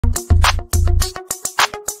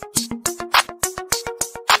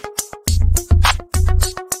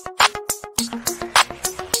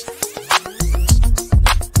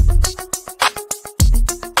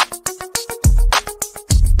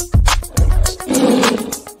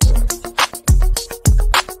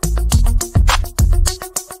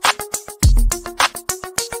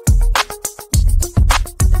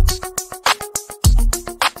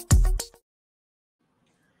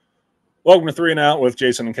Welcome to Three and Out with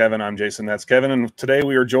Jason and Kevin. I'm Jason. That's Kevin. And today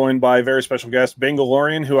we are joined by a very special guest,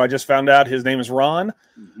 Bengalorian, who I just found out his name is Ron.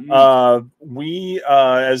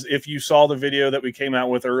 As if you saw the video that we came out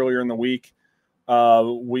with earlier in the week,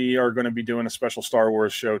 we are going to be doing a special Star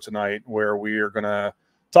Wars show tonight where we are going to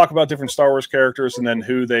talk about different Star Wars characters and then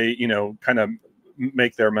who they, kind of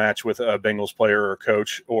make their match with a Bengals player or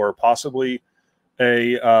coach, or possibly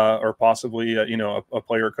a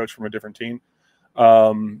player or coach from a different team.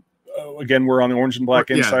 Again, we're on the Orange and Black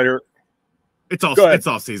Insider. It's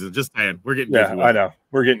off season. Just saying, we're getting busy. I know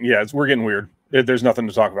we're getting weird. There's nothing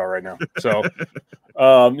to talk about right now. So,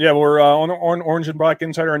 we're on Orange and Black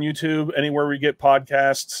Insider on YouTube. Anywhere we get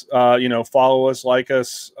podcasts, follow us, like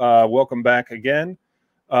us. Welcome back again,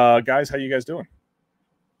 guys. How you guys doing?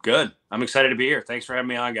 Good. I'm excited to be here. Thanks for having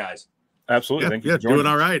me on, guys. Absolutely. Thank you. Doing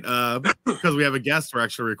all right. Because we have a guest, we're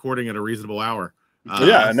actually recording at a reasonable hour.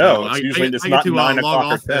 I know. It's usually it's not 9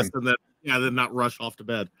 o'clock or 10. And then not rush off to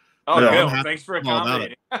bed. Oh, no. Thanks for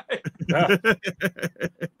accommodating.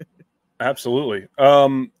 Absolutely.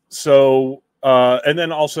 And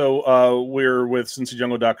then also we're with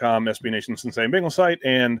CincyJungle.com, SB Nation Cincinnati Bengal site,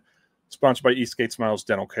 and sponsored by Eastgate Smiles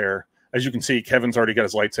Dental Care. As you can see, Kevin's already got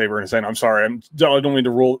his lightsaber in his hand. I'm sorry. I don't mean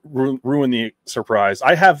to ruin the surprise.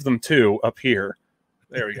 I have them too up here.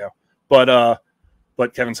 There we go.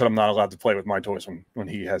 But Kevin said I'm not allowed to play with my toys when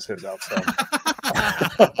he has his out. So. Not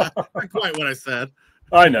quite what I said.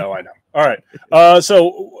 I know. All right.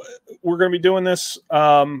 So we're going to be doing this.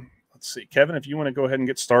 Let's see, Kevin, if you want to go ahead and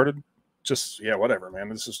get started, whatever, man.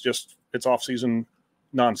 This is just, it's off-season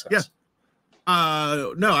nonsense.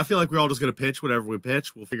 Yeah. No, I feel like we're all just going to pitch whatever we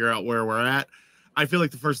pitch. We'll figure out where we're at. I feel like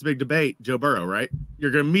the first big debate, Joe Burrow, right?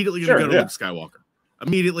 You're immediately going to go to Luke Skywalker.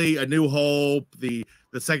 Immediately, A New Hope, the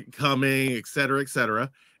Second Coming, et cetera, et cetera.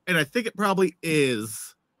 And I think it probably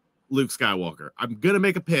is Luke Skywalker. I'm going to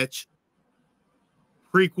make a pitch.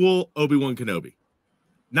 Prequel Obi-Wan Kenobi.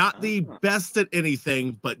 Not the best at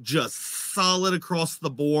anything, but just solid across the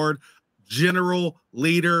board. General,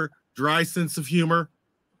 leader, dry sense of humor.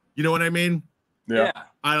 You know what I mean? Yeah.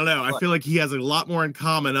 I don't know. I feel like he has a lot more in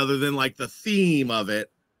common other than like the theme of it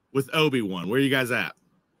with Obi-Wan. Where are you guys at?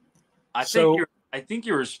 I think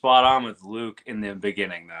you were spot on with Luke in the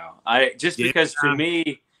beginning, though. Because for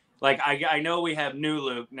me, like I know we have new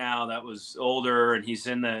Luke now that was older and he's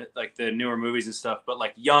in the newer movies and stuff, but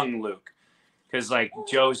like young Luke, because like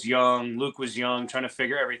Joe's young, Luke was young, trying to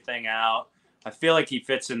figure everything out. I feel like he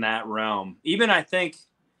fits in that realm. Even I think,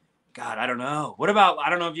 God, I don't know. What about I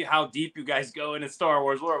don't know how deep you guys go into Star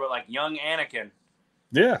Wars lore, but like young Anakin.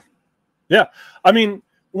 Yeah. I mean,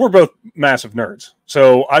 we're both massive nerds,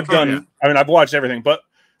 so I've watched everything, but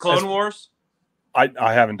Clone Wars. I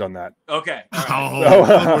haven't done that. Okay.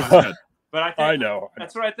 Right. But I think I know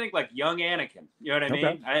that's what I think. Like young Anakin. You know what I mean?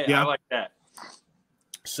 Okay. I like that.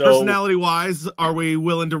 So personality-wise, are we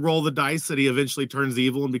willing to roll the dice that he eventually turns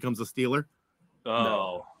evil and becomes a Steeler?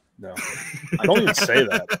 Oh. No. Don't even say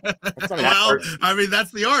that. Well, I mean,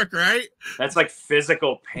 that's the arc, right? That's like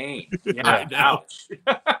physical pain. Yeah. Ouch.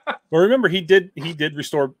 Well, remember, he did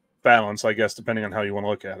restore balance, I guess, depending on how you want to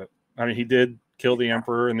look at it. I mean, he did kill the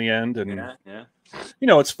Emperor in the end. And,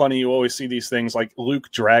 it's funny. You always see these things like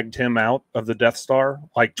Luke dragged him out of the Death Star.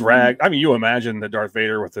 I mean, you imagine that Darth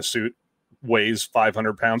Vader with the suit weighs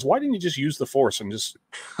 500 pounds. Why didn't you just use the Force and just,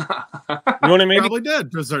 you know what I mean? Probably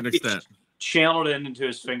did to a certain extent. Channeled it into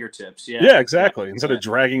his fingertips. Yeah, exactly. Instead of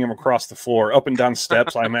dragging him across the floor, up and down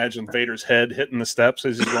steps, I imagine Vader's head hitting the steps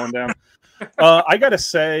as he's going down. I got to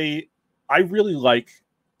say, I really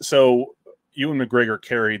so Ewan McGregor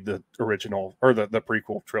carried the original or the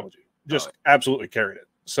prequel trilogy, absolutely carried it.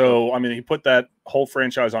 So, I mean, he put that whole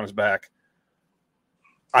franchise on his back.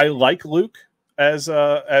 I like Luke as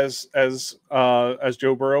Joe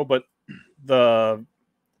Burrow, but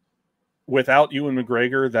without Ewan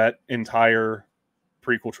McGregor, that entire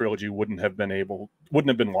prequel trilogy wouldn't have been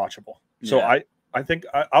watchable. So I think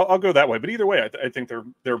I'll go that way. But either way, I think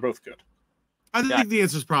they're both good. I think the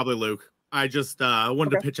answer is probably Luke. I just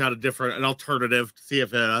wanted to pitch out an alternative to see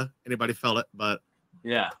if anybody felt it. But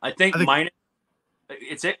I think mine.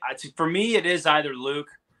 For me, it is either Luke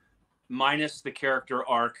minus the character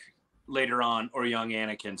arc later on or young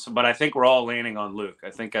Anakin. So, but I think we're all landing on Luke.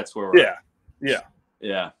 I think that's where we're at. Yeah.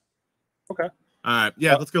 Okay. All right.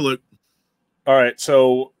 Yeah, let's go, Luke. All right.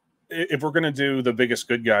 So if we're going to do the biggest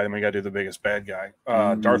good guy, then we got to do the biggest bad guy.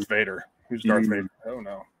 Darth Vader. Who's Darth Vader? Oh,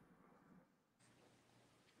 no.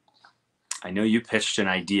 I know you pitched an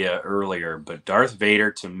idea earlier, but Darth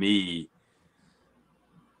Vader to me,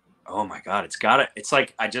 oh my God, it's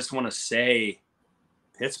like, I just want to say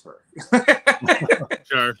Pittsburgh.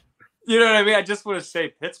 Sure. You know what I mean? I just want to say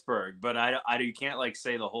Pittsburgh, but you can't like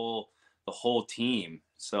say the whole team.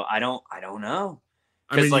 So I don't know.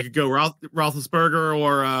 I mean, you could go Roethlisberger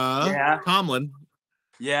or Tomlin.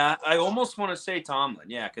 Yeah, I almost want to say Tomlin.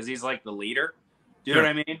 Yeah, because he's like the leader. Do you know what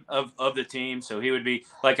I mean of the team? So he would be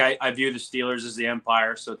like I view the Steelers as the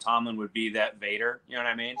Empire. So Tomlin would be that Vader. You know what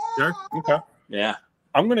I mean? Sure. Okay. Yeah.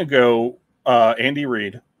 I'm going to go Andy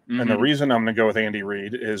Reid. And the reason I'm going to go with Andy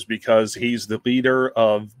Reid is because he's the leader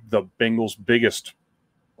of the Bengals' biggest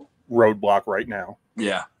roadblock right now.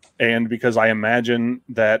 Yeah. And because I imagine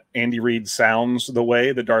that Andy Reid sounds the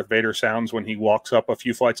way that Darth Vader sounds when he walks up a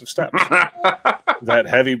few flights of steps. That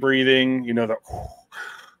heavy breathing,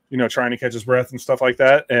 trying to catch his breath and stuff like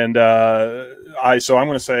that. And so I'm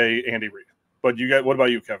going to say Andy Reid. But what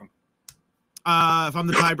about you, Kevin? If I'm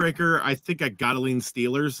the tiebreaker, I think I got to lean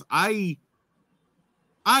Steelers.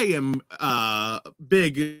 I am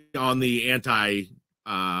big on the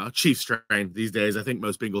anti-Chiefs train these days. I think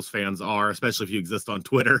most Bengals fans are, especially if you exist on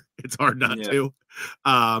Twitter. It's hard not to.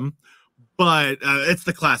 But it's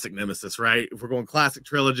the classic nemesis, right? If we're going classic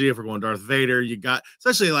trilogy, if we're going Darth Vader, you got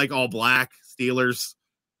especially like all black Steelers.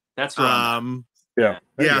 That's right. Yeah.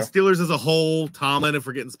 Steelers as a whole. Tomlin, if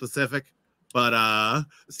we're getting specific, but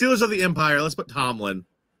Steelers of the Empire. Let's put Tomlin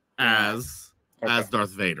as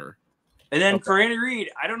Darth Vader. And then for Andy Reid,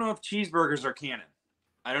 I don't know if cheeseburgers are canon.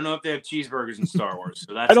 I don't know if they have cheeseburgers in Star Wars.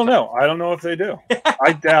 So that's I don't know. I don't know if they do.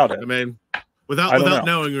 I doubt it. I mean, without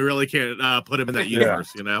knowing, we really can't put him in that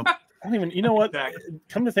universe, you know? I don't even, you know what?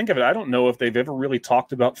 Come to think of it, I don't know if they've ever really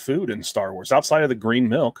talked about food in Star Wars outside of the green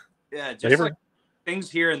milk. Yeah, just like things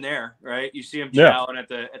here and there, right? You see them chowing at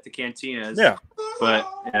the cantinas. Yeah. But,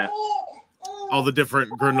 all the different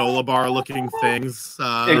granola bar looking things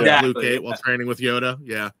exactly. Luke ate while training with Yoda.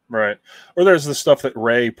 Yeah. Right. Or there's the stuff that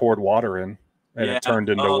Ray poured water in and it turned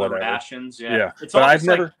into whatever. The rations. Yeah. It's but all I've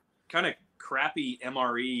never kind of crappy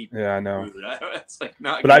MRE. Yeah, I know. Food. It's like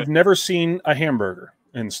not but good. I've never seen a hamburger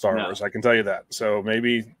in Star Wars. I can tell you that. So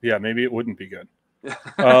maybe it wouldn't be good.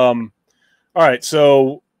 All right.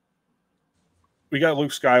 So we got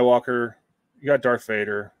Luke Skywalker. You got Darth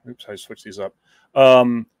Vader. Oops, I switched these up.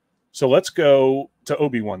 So let's go to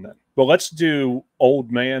Obi-Wan then. But let's do old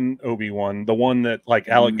man Obi-Wan, the one that like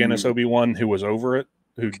Alec Guinness Obi-Wan, who was over it,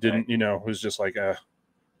 who didn't, who's just like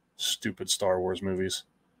stupid Star Wars movies.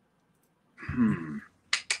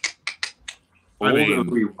 I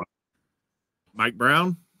mean, Mike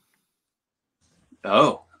Brown.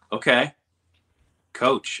 Oh, okay.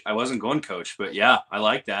 Coach. I wasn't going coach, but yeah, I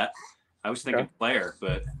like that. I was thinking player,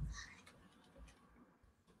 but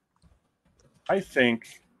I think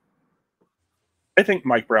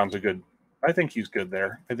Mike Brown's I think he's good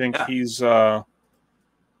there. I think he's older.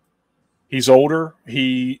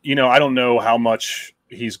 I don't know how much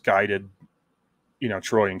he's guided,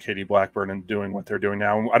 Troy and Katie Blackburn and doing what they're doing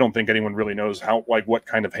now. I don't think anyone really knows what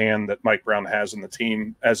kind of hand that Mike Brown has in the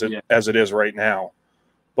team as it is right now.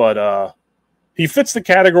 But he fits the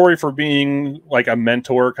category for being like a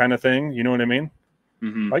mentor kind of thing. You know what I mean?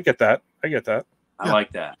 Mm-hmm. I get that. I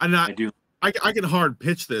like that. I do. I can hard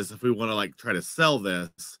pitch this if we want to like try to sell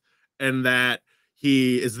this, and that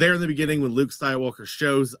he is there in the beginning when Luke Skywalker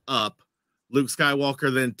shows up. Luke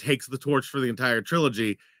Skywalker then takes the torch for the entire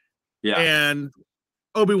trilogy. Yeah. And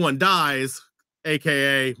Obi-Wan dies,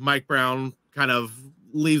 aka Mike Brown kind of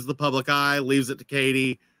leaves the public eye, leaves it to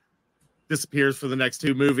Katie, disappears for the next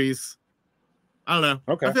two movies. I don't know.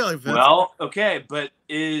 Okay. I feel like but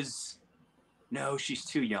no, she's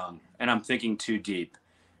too young, and I'm thinking too deep.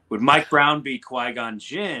 Would Mike Brown be Qui-Gon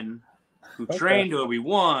Jinn, who trained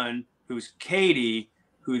Obi-Wan, who's Katie,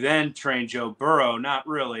 who then trained Joe Burrow? Not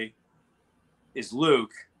really. Is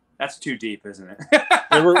Luke. That's too deep, isn't it?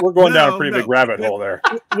 we're going down a pretty big rabbit hole there.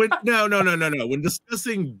 No. When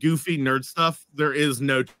discussing goofy nerd stuff, there is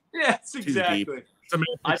no yes, exactly. Deep.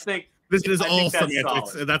 I think this is all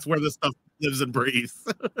semantics, and that's where this stuff lives and breathes.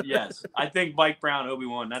 Yes. I think Mike Brown,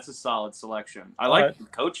 Obi-Wan, that's a solid selection. I like the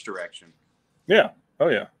coach direction. Yeah. Oh,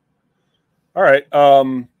 yeah. All right.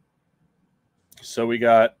 So we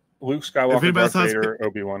got Luke Skywalker, Darth Vader,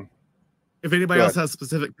 Obi-Wan. If anybody else has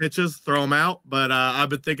specific pitches, throw them out. But I've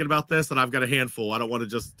been thinking about this, and I've got a handful. I don't want to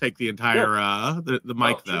just take the entire the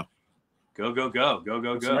mic, though. Go.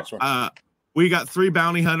 We got 3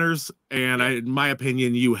 bounty hunters, and in my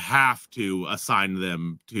opinion, you have to assign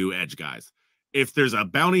them to edge guys. If there's a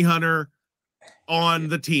bounty hunter on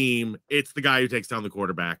the team, it's the guy who takes down the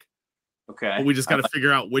quarterback. Okay. But we just got to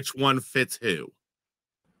figure out which one fits who.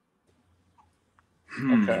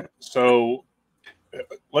 Okay. So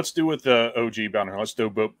let's do with the OG bounty hunter. Let's do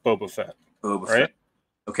Boba Fett. Right?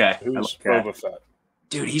 Okay. Who's Boba Fett?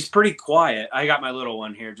 Dude, he's pretty quiet. I got my little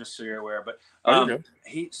one here, just so you're aware. But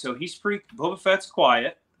he's pretty. Boba Fett's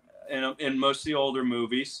quiet in most of the older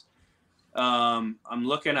movies. I'm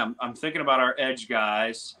thinking about our edge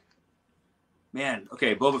guys. Man,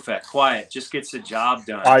 okay, Boba Fett, quiet, just gets the job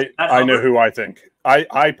done. I know who I think.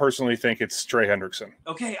 I personally think it's Trey Hendrickson.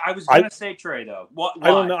 Okay, I was gonna say Trey though. Why? I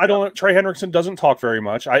don't know. I don't. Trey Hendrickson doesn't talk very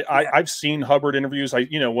much. I've seen Hubbard interviews.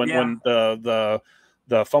 When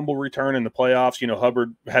the fumble return in the playoffs,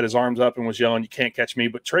 Hubbard had his arms up and was yelling, "You can't catch me."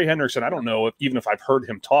 But Trey Hendrickson, I don't know even if I've heard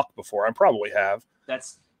him talk before. I probably have.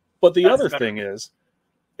 But the other thing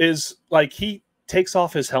is like he takes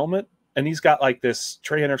off his helmet and he's got like this.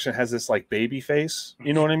 Trey Hendrickson has this like baby face.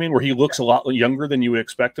 You know what I mean? Where he looks a lot younger than you would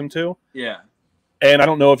expect him to. Yeah. And I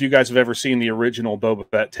don't know if you guys have ever seen the original Boba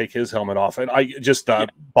Fett take his helmet off. And I just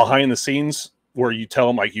behind the scenes where you tell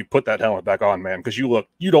him like you put that helmet back on, man, because you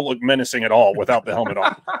don't look menacing at all without the helmet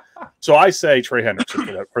on. So I say Trey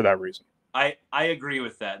Hendrickson for that reason. I agree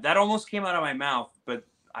with that. That almost came out of my mouth, but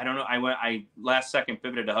I don't know. I last second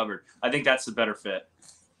pivoted to Hubbard. I think that's the better fit.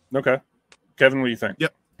 Okay, Kevin, what do you think?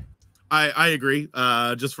 Yep, I agree.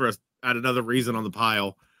 Just for add another reason on the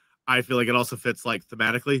pile, I feel like it also fits like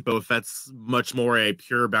thematically. Boba Fett's much more a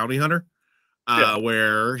pure bounty hunter,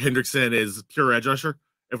 where Hendrickson is pure edge rusher.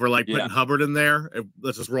 If we're like putting Hubbard in there,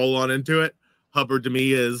 let's just roll on into it. Hubbard to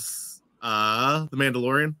me is the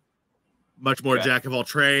Mandalorian, much more jack of all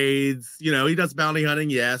trades. He does bounty hunting,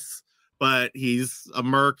 yes, but he's a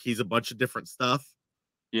merc. He's a bunch of different stuff.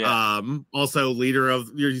 Yeah. Also,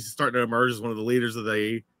 he's starting to emerge as one of the leaders of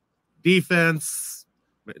the defense.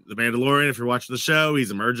 The Mandalorian. If you're watching the show,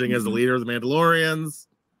 he's emerging as the leader of the Mandalorians.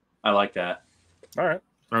 I like that. All right,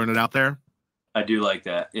 throwing it out there. I do like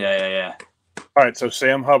that. Yeah. All right, so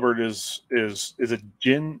Sam Hubbard is it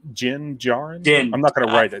Din Djarin? Din. I'm not going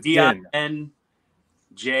to write it. Din. I'm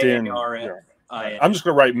just going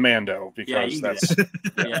to write Mando because that's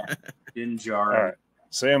Din Djarin. All right,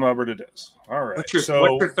 Sam Hubbard it is. All right. What's your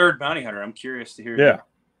third bounty hunter? I'm curious to hear. Yeah.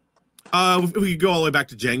 We could go all the way back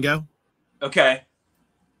to Django. Okay.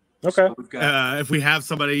 So if we have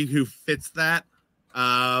somebody who fits that,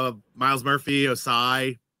 Miles Murphy,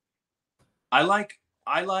 Osai. I like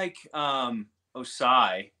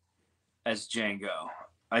Osai as Django.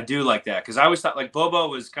 I do like that because I always thought like Boba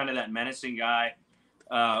was kind of that menacing guy,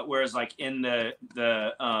 whereas like in the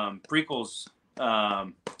prequels,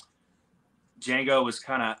 Django was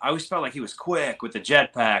I always felt like he was quick with the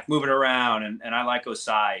jetpack, moving around, and I like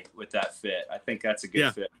Osai with that fit. I think that's a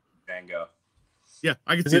good fit for Django. Yeah,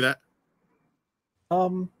 I can see that.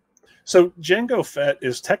 So Jango Fett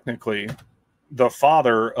is technically the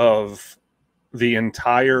father of the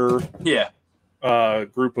entire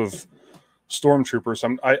group of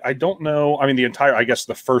stormtroopers. I don't know. I mean,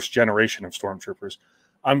 the first generation of stormtroopers.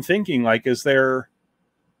 I'm thinking like, is there?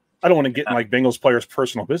 I don't want to get in like Bengals players'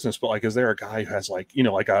 personal business, but like, is there a guy who has like,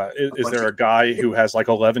 is there a guy who has like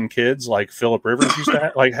 11 kids like Philip Rivers used to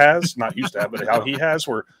have, but how he has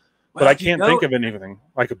but I can't think of anything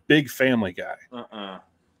like a big family guy. I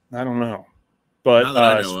don't know, but not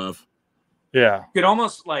that I know of. Yeah, you could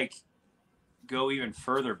almost like go even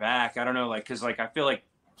further back. I don't know, like because like I feel like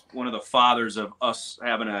one of the fathers of us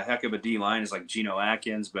having a heck of a D line is like Geno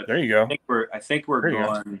Atkins. But there you go. I think we're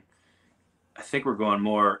going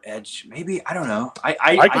more edge. Maybe I don't know.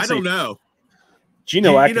 I don't know.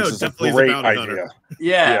 Geno Atkins is a great idea.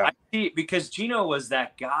 Yeah, I see, because Geno was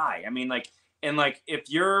that guy. I mean, like. And like, if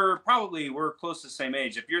we're close to the same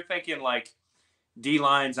age. If you're thinking like D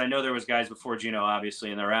lines, I know there was guys before Geno,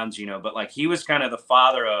 obviously, and around Geno, but like he was kind of the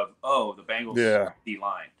father of the Bengals D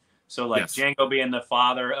line. So like Django being the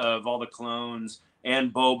father of all the clones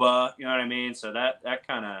and Boba, you know what I mean? So that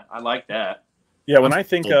kind of I like that. Yeah, when I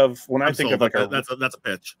think of like that's a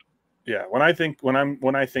pitch. Yeah, when I think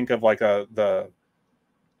of like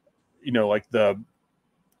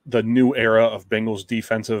the new era of Bengals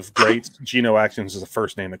defensive greats, Geno Atkins is the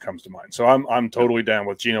first name that comes to mind. So I'm totally down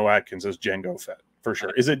with Geno Atkins as Jango Fett for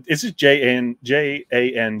sure. Is it Jango,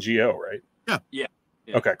 right? Yeah.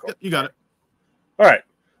 Okay, cool. Yep, you got it. All right.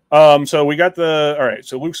 So we got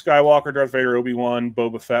so Luke Skywalker, Darth Vader, Obi-Wan,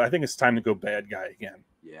 Boba Fett. I think it's time to go bad guy again.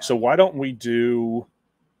 Yeah. So why don't we do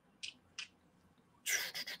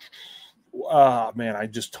man, I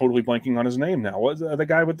just totally blanking on his name now. What's the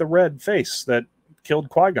guy with the red face that killed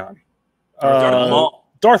Qui-Gon? Darth Maul.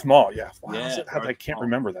 Darth Maul, yeah. Wow, I can't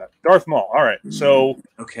remember that. Darth Maul. All right, so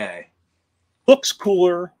looks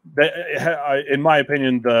cooler. In my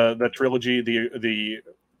opinion, the trilogy, the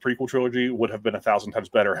prequel trilogy, would have been 1,000 times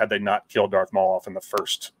better had they not killed Darth Maul off in the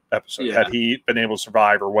first episode. Yeah. Had he been able to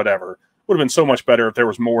survive or whatever, would have been so much better if there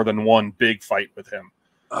was more than one big fight with him.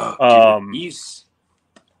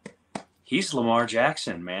 he's Lamar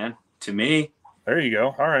Jackson, man. To me. There you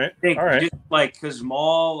go. All right. I think all right. Just, like, because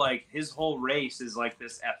Maul, like his whole race is like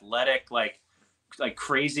this athletic, like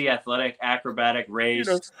crazy athletic acrobatic race.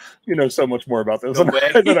 You know so much more about this than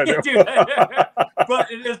I do. Dude, but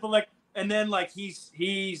it is, but like, and then like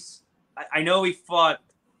he's I know he fought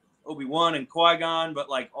Obi-Wan and Qui-Gon, but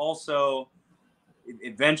like also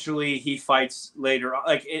eventually he fights later.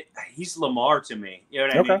 Like he's Lamar to me. You know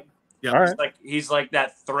what I mean? Yeah. All right. He's like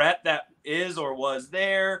that threat that is or was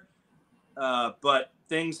there. But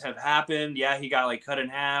things have happened. Yeah, he got like cut in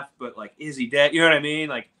half, but like, is he dead? You know what I mean?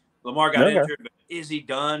 Like Lamar got injured, but is he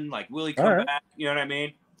done? Like, will he come back? You know what I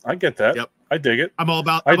mean? I get that. Yep. I dig it. I'm all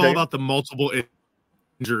about the multiple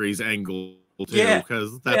injuries angle too,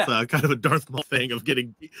 because that's kind of a Darth Maul thing of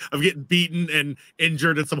getting beaten and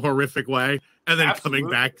injured in some horrific way, and then coming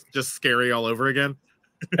back just scary all over again.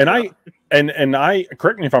 And I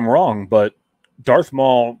correct me if I'm wrong, but Darth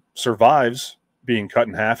Maul survives being cut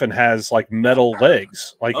in half and has like metal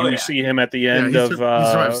legs. Like you see him at the end of he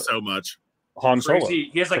survives so much. Han Solo.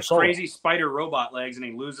 He has like crazy spider robot legs, and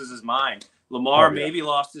he loses his mind. Lamar maybe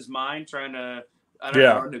lost his mind trying to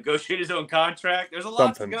negotiate his own contract. There's a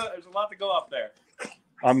lot to go. There's a lot to go up there.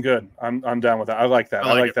 I'm good. I'm down with that. I like that.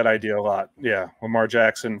 I like that idea a lot. Yeah, Lamar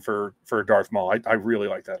Jackson for Darth Maul. I really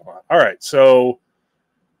like that a lot. All right, so,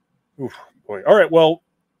 boy. All right, well.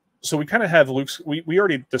 So we kind of have Luke. We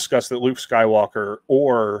already discussed that Luke Skywalker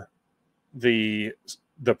or the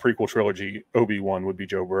prequel trilogy Obi-Wan would be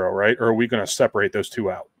Joe Burrow, right? Or are we going to separate those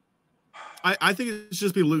two out? I think it should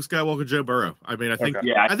just be Luke Skywalker, Joe Burrow. I mean, I think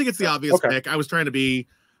it's the obvious pick. I was trying to be,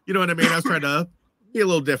 you know what I mean? I was trying to be a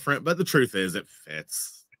little different, but the truth is, it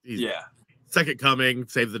fits. Second coming,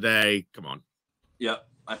 save the day. Come on. Yep,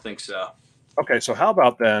 I think so. Okay, so how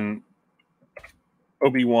about then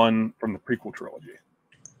Obi-Wan from the prequel trilogy?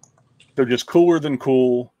 They're just cooler than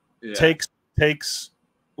cool. Yeah. Takes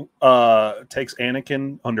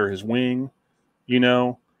Anakin under his wing, you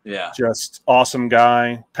know. Yeah. Just awesome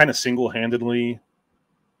guy, kind of single-handedly.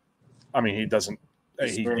 I mean, he doesn't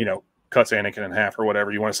he cuts Anakin in half or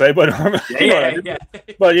whatever you want to say, but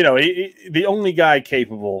but the only guy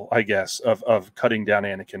capable, I guess, of cutting down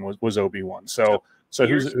Anakin was Obi-Wan. So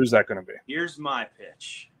who's that going to be? Here's my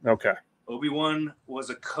pitch. Okay. Obi-Wan was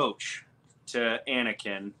a coach to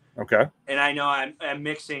Anakin. Okay. And I know I'm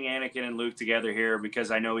mixing Anakin and Luke together here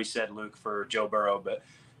because I know he said Luke for Joe Burrow, but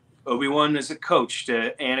Obi-Wan is a coach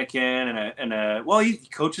to Anakin and he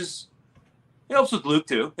coaches. He helps with Luke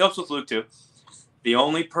too. The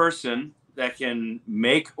only person that can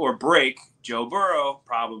make or break Joe Burrow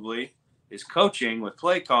probably is coaching with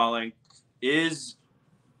play calling is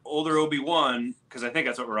older Obi-Wan, because I think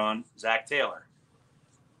that's what we're on, Zach Taylor.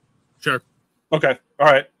 Sure. Okay. All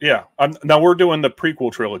right. Yeah. Now we're doing the prequel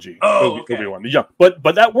trilogy. Okay. Obi-Wan. Yeah. But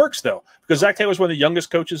that works though, because Zach Taylor's one of the youngest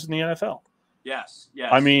coaches in the NFL. Yes.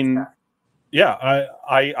 I mean,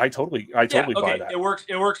 I totally buy that.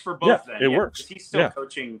 It works for both. It works. He's still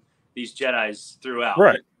coaching these Jedis throughout.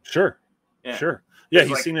 Right. Sure. Yeah. Sure. Yeah.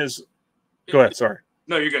 He's seen his. Go ahead. Sorry.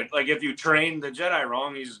 No, you're good. Like if you train the Jedi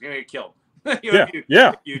wrong, he's gonna get killed.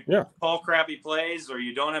 If you call crappy plays or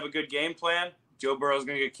you don't have a good game plan, Joe Burrow's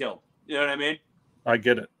gonna get killed. You know what I mean? I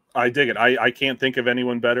get it. I dig it. I can't think of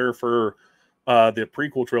anyone better for the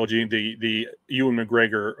prequel trilogy, the Ewan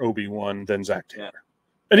McGregor Obi-Wan than Zach Taylor.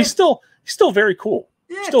 And he's still very cool.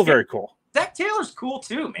 Yeah, very cool. Zach Taylor's cool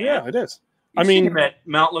too, man. Yeah, it is. I mean, him at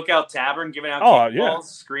Mount Lookout Tavern giving out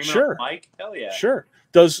balls, screaming at Mike. Hell yeah. Sure.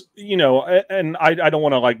 Does and I don't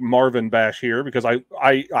want to like Marvin bash here because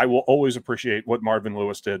I will always appreciate what Marvin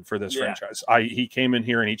Lewis did for this franchise. He came in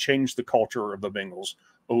here and he changed the culture of the Bengals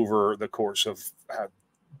over the course of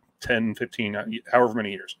 10, 15, however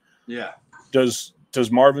many years. Yeah. Does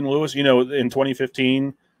Marvin Lewis, in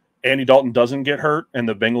 2015, Andy Dalton doesn't get hurt and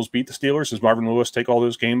the Bengals beat the Steelers? Does Marvin Lewis take all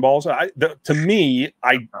those game balls? To me,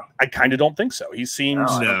 I kind of don't think so. He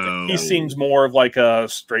seems more of like a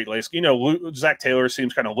straight-laced, Zach Taylor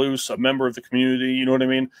seems kind of loose, a member of the community, you know what I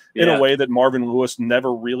mean? In a way that Marvin Lewis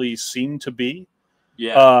never really seemed to be.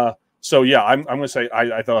 Yeah. I'm going to say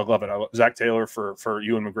I thought I love it. Zach Taylor for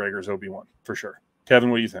Ewan McGregor's Obi-Wan for sure.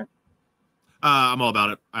 Kevin, what do you think? I'm all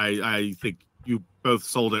about it. I think you both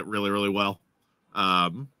sold it really, really well.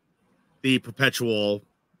 The perpetual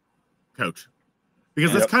coach,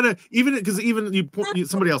 because that's kind of even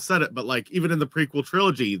somebody else said it, but like even in the prequel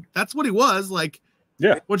trilogy, that's what he was like.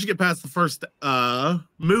 Yeah. Once you get past the first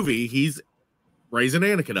movie, he's raising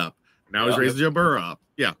Anakin up. Now he's raising Joe Burrow up.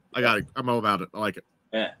 Yeah, I got it. I'm all about it. I like it.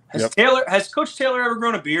 Yeah. Has Coach Taylor ever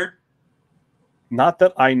grown a beard? Not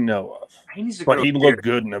that I know of. But he'd look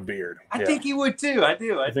good in a beard. I think he would too. I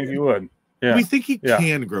do. I think he would. Yeah. We think he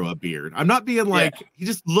can grow a beard. I'm not being like he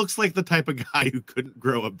just looks like the type of guy who couldn't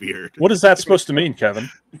grow a beard. What is that supposed to mean, Kevin?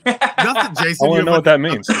 Nothing, Jason. I want to know what that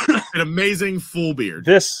means. An amazing full beard.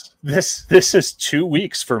 This is 2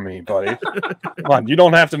 weeks for me, buddy. Come on, you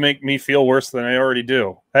don't have to make me feel worse than I already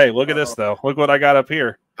do. Hey, look at this though. Look what I got up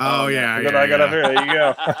here. Oh yeah, look what I got up here. There you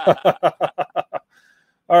go.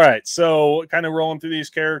 All right, so kind of rolling through these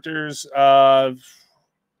characters. Do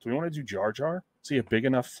we want to do Jar Jar? Is he a big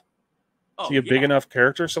enough? Is he a big enough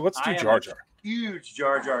character? So let's do Jar Jar. Huge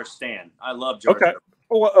Jar Jar stan. I love Jar Jar.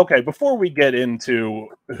 Well, okay. Before we get into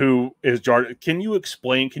who is Jar Jar, can you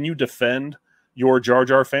explain? Can you defend your Jar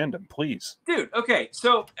Jar fandom, please? Dude, okay.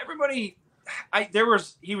 So everybody,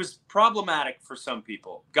 he was problematic for some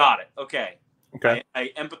people. Got it. Okay. Okay.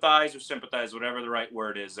 I empathize or sympathize, whatever the right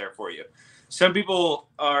word is there for you. Some people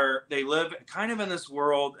they live kind of in this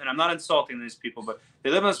world, and I'm not insulting these people, but they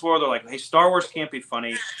live in this world. They're like, hey, Star Wars can't be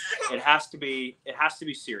funny. It has to be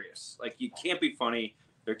serious. Like, you can't be funny.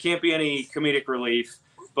 There can't be any comedic relief,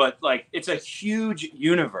 but like, it's a huge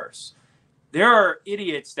universe. There are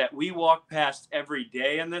idiots that we walk past every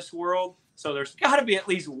day in this world. So there's got to be at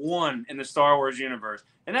least one in the Star Wars universe,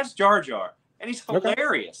 and that's Jar Jar. And he's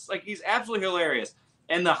hilarious. Like, he's absolutely hilarious.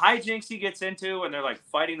 And the hijinks he gets into, and they're like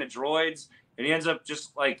fighting the droids, and he ends up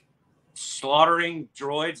just like slaughtering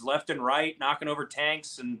droids left and right, knocking over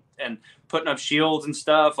tanks and putting up shields and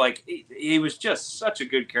stuff. Like, he was just such a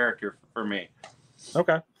good character for me.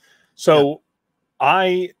 Okay. So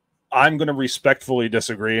I'm going to respectfully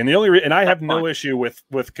disagree. And the only and I have no issue with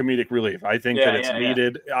comedic relief. I think that it's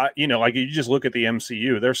needed. You know, like, you just look at the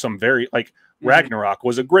MCU, there's some very, like, Ragnarok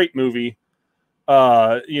was a great movie.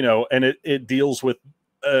 You know, and it deals with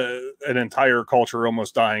an entire culture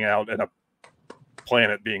almost dying out and a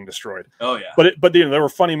planet being destroyed. Oh yeah. But you know, there were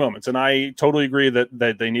funny moments, and I totally agree that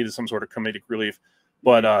they needed some sort of comedic relief.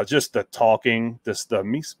 But just the talking, the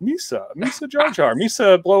Misa Jar Jar,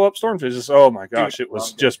 Misa blow up stormtroopers. Oh my gosh, it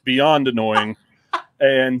was just beyond annoying.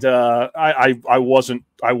 And I wasn't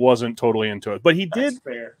totally into it. But he did.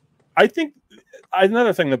 Fair. I think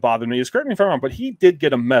another thing that bothered me is, correct me if I'm wrong, but he did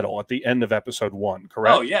get a medal at the end of episode 1,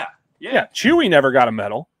 correct? Oh yeah. Chewie never got a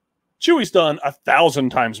medal. Chewie's done 1,000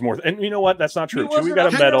 times more. And you know what? That's not true. Chewie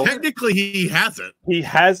got a medal. Technically, he hasn't. He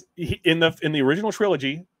has in the original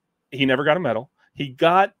trilogy. He never got a medal. He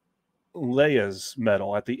got Leia's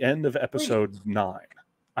medal at the end of episode 9,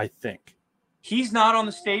 I think. He's not on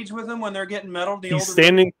the stage with them when they're getting medal. He's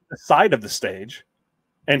standing at the side of the stage,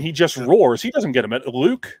 and he just roars. He doesn't get a medal.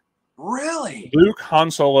 Luke. Really? Luke, Han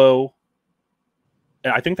Solo.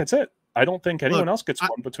 And I think that's it. I don't think anyone else gets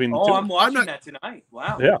one between the two. Oh, I'm watching that tonight.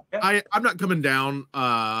 Wow. Yeah. I'm not coming down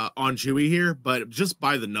on Chewie here, but just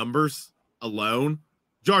by the numbers alone,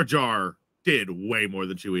 Jar Jar did way more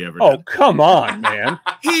than Chewie ever did. Oh, come on, man.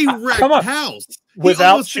 He wrecked house.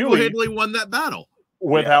 Without Chewie, single-handedly won that battle.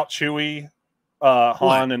 Without Chewie,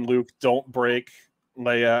 Han and Luke don't break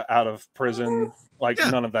Leia out of prison. Like,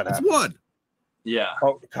 none of that happened. One. Yeah.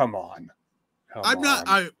 Oh, come on.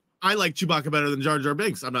 I like Chewbacca better than Jar Jar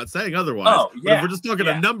Binks. I'm not saying otherwise. Oh, yeah. But if we're just talking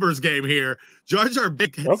a numbers game here, Jar Jar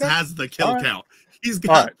Binks has the kill count. He's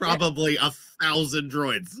got probably 1,000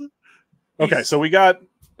 droids. Okay, so we got.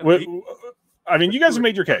 I mean, you guys have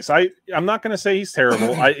made your case. I'm not going to say he's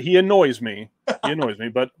terrible. He annoys me. He annoys me,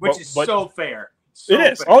 but is so fair. So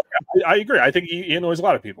it is. fair. Oh, I agree. I think he annoys a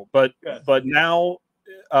lot of people. But now,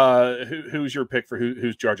 who's your pick for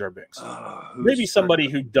who's Jar Jar Binks? Maybe somebody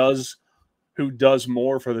who does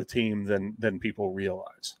more for the team than people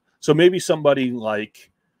realize. So maybe somebody like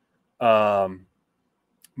Michael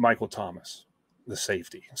Thomas, the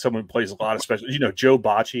safety, someone who plays a lot of special. You know, Joe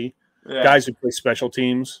Bocci. Yeah. Guys who play special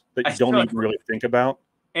teams that you don't even really think about.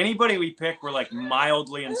 Anybody we pick, we're like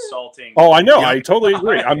mildly insulting. Oh, I know. Yeah. I totally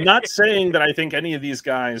agree. I'm not saying that I think any of these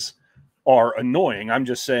guys are annoying. I'm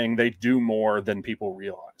just saying they do more than people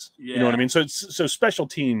realize. Yeah. You know what I mean? So special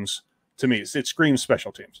teams, to me, it screams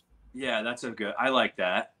special teams. Yeah, that's a good. I like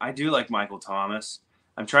that. I do like Michael Thomas.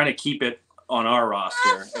 I'm trying to keep it on our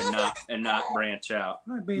roster and not branch out.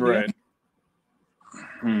 Right.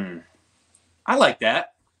 I like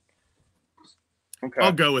that. Okay.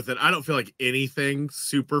 I'll go with it. I don't feel like anything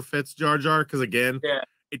super fits Jar Jar because, again,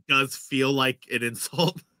 it does feel like an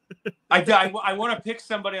insult. I want to pick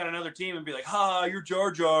somebody on another team and be like, you're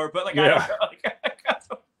Jar Jar. But, like, I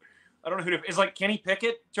don't know who to – it's like Kenny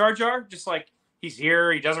Pickett, Jar Jar. Just like he's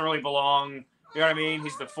here. He doesn't really belong. You know what I mean?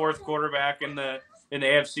 He's the 4th quarterback in the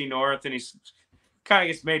AFC North, and he's kind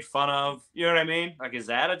of gets made fun of. You know what I mean? Like, is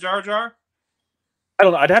that a Jar Jar? I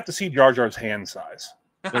don't know. I'd have to see Jar Jar's hand size.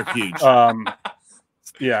 They're huge.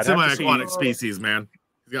 Yeah, semi-aquatic species, man.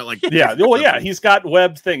 He's got like he's got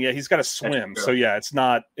web thing. Yeah, he's got to swim. So yeah, it's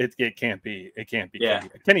not. It can't be. It can't be. Yeah.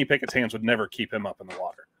 Kenny Pickett's hands would never keep him up in the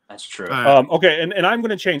water. That's true. Okay, and I'm going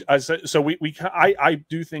to change. So I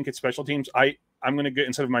do think it's special teams. I'm going to get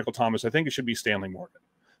instead of Michael Thomas. I think it should be Stanley Morgan.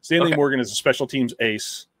 Stanley Morgan is a special teams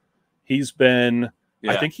ace. He's been.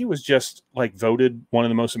 I think he was just like voted one of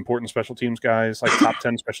the most important special teams guys, like top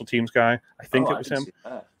 10 special teams guy. I think it was him.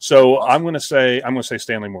 So awesome. I'm going to say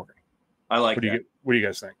Stanley Morgan. I like that. What do you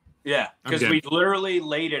guys think? Yeah, because we literally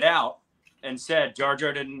laid it out and said Jar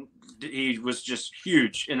Jar he was just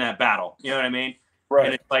huge in that battle. You know what I mean? Right.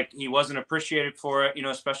 And it's like he wasn't appreciated for it. You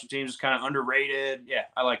know, special teams is kind of underrated. Yeah,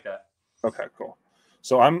 I like that. Okay, cool.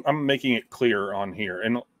 So I'm making it clear on here,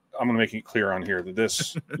 and I'm going to make it clear on here that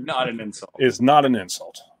this not an insult is not an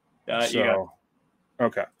insult.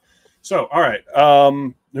 Okay. So all right.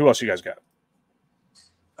 Who else you guys got?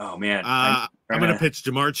 Oh man, I'm going to pitch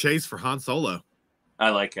Jamar Chase for Han Solo. I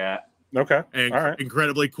like that. Okay. And all right.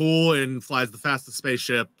 Incredibly cool and flies the fastest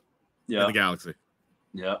spaceship in the galaxy.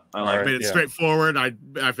 Yeah, I like it. Made it straightforward. I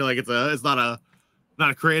feel like it's not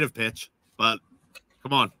a creative pitch, but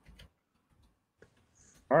come on.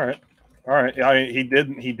 All right. He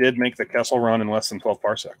did make the Kessel run in less than 12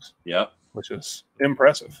 parsecs. Yep. Which is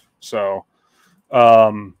impressive. So,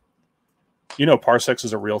 parsecs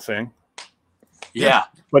is a real thing. Yeah.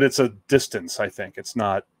 But it's a distance, I think. It's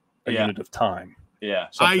not a unit of time. Yeah.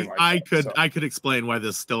 I could explain why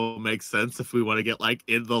this still makes sense if we want to get like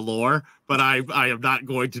in the lore, but I am not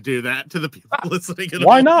going to do that to the people listening.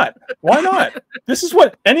 Why not? Why not? This is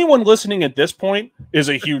what anyone listening at this point is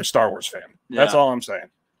a huge Star Wars fan. Yeah. That's all I'm saying.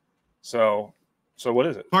 So what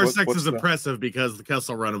is it? Parsecs is impressive because the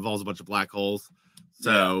Kessel Run involves a bunch of black holes.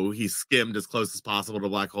 So he skimmed as close as possible to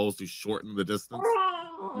black holes to shorten the distance.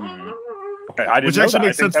 Mm-hmm. Okay, which actually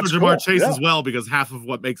makes sense for Jamar Chase as well, because half of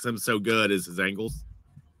what makes him so good is his angles.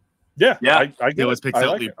 Yeah. He always picks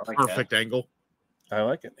out the perfect angle. I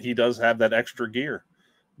like it. He does have that extra gear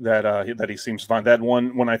that he seems to find. That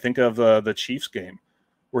one, when I think of the Chiefs game,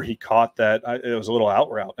 where he caught that, it was a little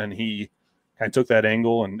out route, and he kind of took that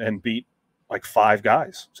angle and beat like 5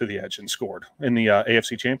 guys to the edge and scored in the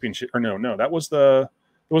AFC Championship. Or no, it wasn't the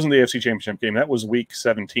AFC Championship game. That was Week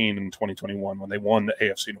 17 in 2021 when they won the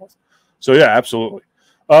AFC North. So yeah, absolutely.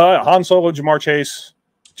 Han Solo, Jamar Chase,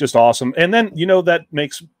 just awesome. And then that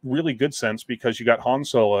makes really good sense because you got Han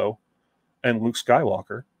Solo and Luke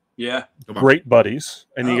Skywalker. Yeah, great buddies,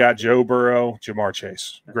 and you got Joe Burrow, Jamar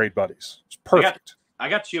Chase, great buddies. It's perfect. I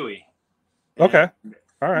got Chewie. Okay,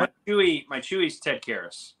 all right. My Chewie's Ted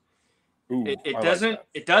Karras. Ooh,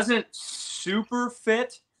 it doesn't super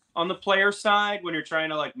fit on the player side when you're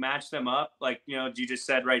trying to like match them up, like you just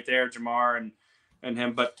said right there, Jamar and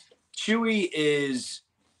him, but Chewie is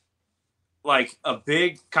like a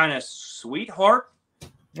big kind of sweetheart,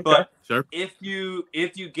 but if you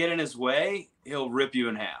get in his way, he'll rip you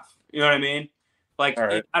in half. You know what I mean? Like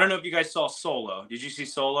I don't know if you guys saw Solo. Did you see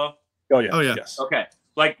Solo? Oh yeah. Yes. Okay.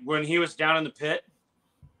 Like when he was down in the pit,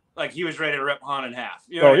 like he was ready to rip Han in half.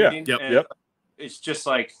 You know what I mean? Yep. It's just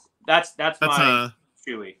like that's my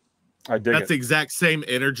Chewie. I dig That's the exact same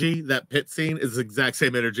energy. That pit scene is the exact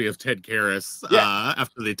same energy of Ted Karras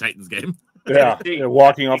after the Titans game. Yeah,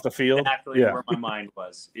 walking off the field. Exactly where my mind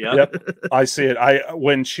was. Yep, I see it.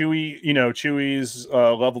 When Chewie, Chewie's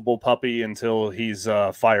a lovable puppy until he's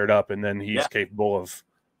fired up, and then he's capable of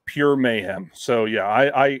pure mayhem. So yeah,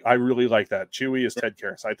 I really like that. Chewie is Ted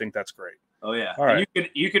Karras. I think that's great. Oh yeah. All right.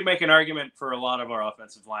 You could make an argument for a lot of our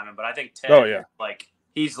offensive linemen, but I think Ted.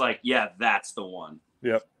 He's like that's the one.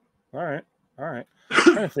 Yep. All right. I'm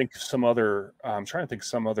trying to think some other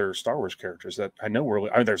Star Wars characters that I know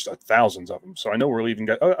there's thousands of them, so I know we're leaving.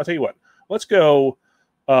 I'll tell you what. Let's go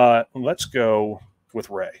with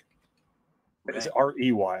Rey. It's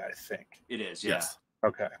Rey, I think. It is. Yeah. Yes.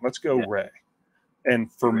 Okay. Let's go Rey. And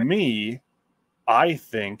for me, I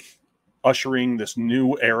think ushering this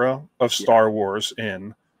new era of Star Wars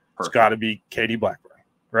in, it's got to be Katie Blackburn,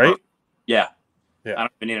 right? Yeah. I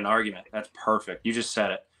don't even need an argument. That's perfect. You just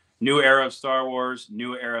said it. New era of Star Wars,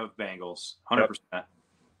 new era of Bengals, 100%.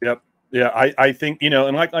 Yep. Yeah, I think,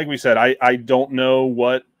 and like we said, I don't know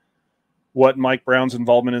what Mike Brown's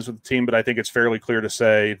involvement is with the team, but I think it's fairly clear to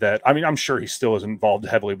say that, I'm sure he still is involved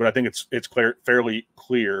heavily, but I think it's fairly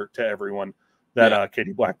clear to everyone that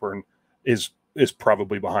Katie Blackburn is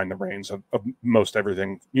probably behind the reins of most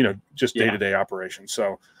everything, just day-to-day operations.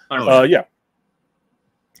 So,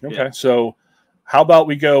 Okay, so how about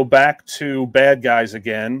we go back to bad guys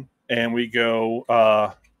again, and we go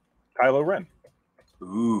Kylo Ren.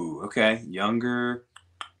 Ooh, okay. Younger.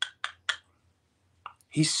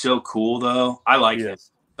 He's so cool, though. I like him.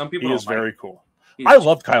 Some people He is very cool. I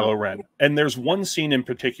loved Kylo Ren, and there's one scene in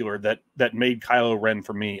particular that made Kylo Ren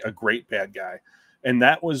for me a great bad guy, and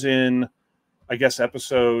that was in, I guess,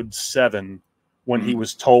 episode 7 when he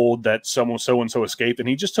was told that someone so and so escaped, and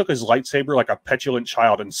he just took his lightsaber like a petulant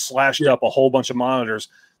child and slashed up a whole bunch of monitors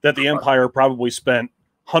that the Empire probably spent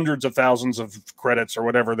hundreds of thousands of credits or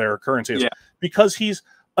whatever their currency is, because he's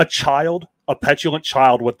a child, a petulant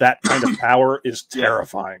child with that kind of power is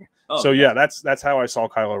terrifying. Oh, so that's how I saw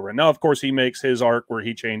Kylo Ren. Now, of course, he makes his arc where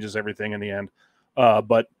he changes everything in the end.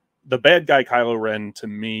 But the bad guy Kylo Ren, to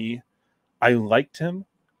me, I liked him.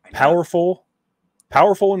 Powerful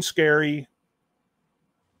and scary.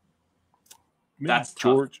 Maybe that's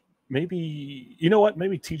George. Tough. Maybe, you know what?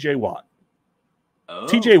 Maybe TJ Watt. Oh.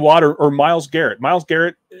 TJ Watt or Myles Garrett. Myles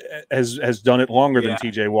Garrett has done it longer than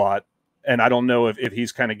TJ Watt. And I don't know if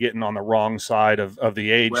he's kind of getting on the wrong side of the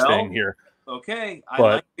age thing here. Okay. I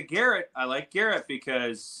like Garrett. I like Garrett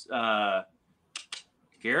because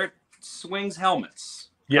Garrett swings helmets.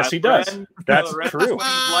 Yes, he does. That's true.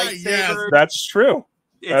 Yes. That's true.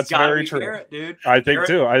 That's very true. Garrett, dude. I think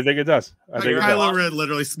too. I think it does. I think Kylo Ren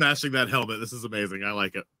literally smashing that helmet. This is amazing. I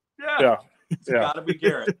like it. Yeah. It's gotta be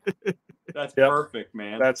Garrett. That's perfect,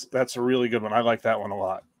 man. That's a really good one. I like that one a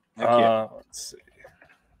lot. Let's see.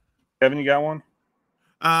 Kevin, you got one?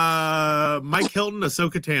 Mike Hilton,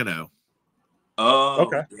 Ahsoka Tano. Oh,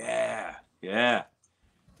 okay. Yeah.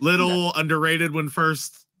 Little underrated when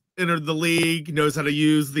first entered the league, knows how to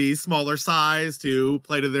use the smaller size to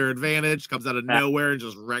play to their advantage, comes out of nowhere and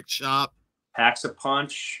just wrecks shop. Packs a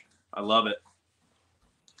punch. I love it.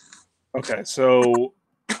 Okay, so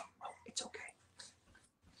it's okay.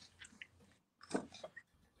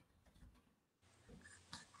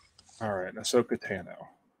 All right, Ahsoka Tano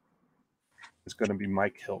is going to be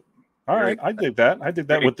Mike Hilton. All right, I did that. I did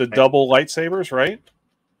that with the double lightsabers, right?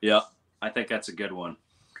 Yeah, I think that's a good one.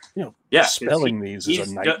 You know, spelling these is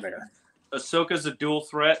a nightmare. Ahsoka's a dual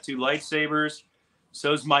threat to lightsabers.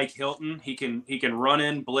 So's Mike Hilton. He can run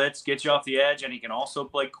in, blitz, get you off the edge, and he can also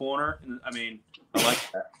play corner. I mean, I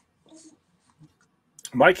like that.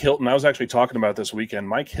 Mike Hilton, I was actually talking about this weekend.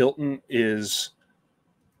 Mike Hilton is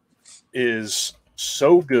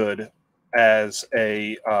so good as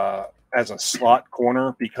a slot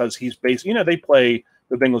corner because he's based. You know, the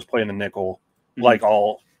Bengals play in the nickel like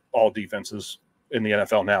all defenses in the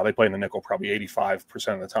NFL now. They play in the nickel probably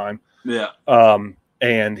 85% of the time. Yeah.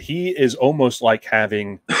 And he is almost like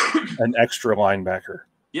having an extra linebacker.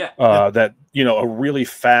 Yeah. That, you know, a really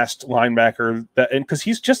fast linebacker and because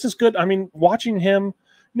he's just as good. I mean, watching him,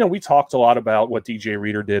 you know, we talked a lot about what DJ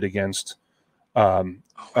Reader did against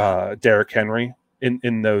Derrick Henry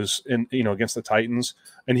against the Titans.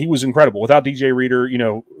 And he was incredible. Without DJ Reader, you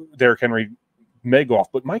know, Derrick Henry may go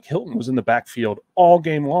off, but Mike Hilton was in the backfield all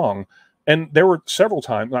game long. And there were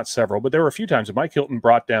but there were a few times that Mike Hilton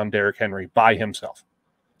brought down Derrick Henry by himself.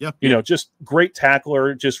 Yeah. You know, just great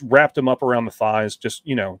tackler, just wrapped him up around the thighs, just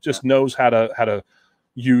knows how to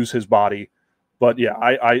use his body. But yeah,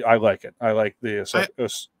 I like it. I like the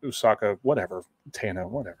Osaka, whatever, Tano,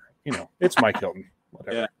 whatever. You know, it's Mike Hilton,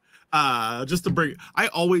 whatever. Yeah. Just to bring,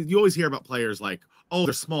 you always hear about players like, oh,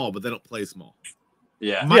 they're small, but they don't play small.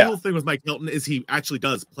 Yeah. My whole thing with Mike Hilton is he actually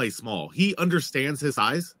does play small. He understands his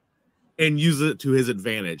size and uses it to his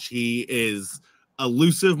advantage. He is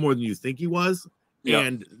elusive more than you think he was. Yep.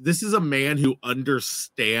 And this is a man who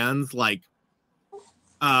understands like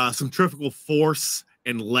some centrifugal force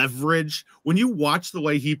and leverage. When you watch the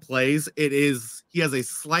way he plays, he has a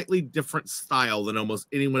slightly different style than almost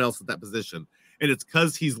anyone else at that position. And it's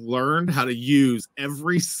because he's learned how to use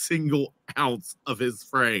every single ounce of his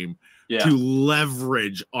frame to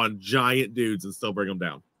leverage on giant dudes and still bring them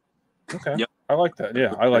down. Okay. Yep. I like that.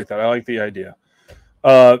 Yeah, I like that. I like the idea.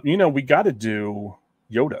 We got to do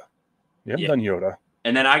Yoda. We haven't done Yoda.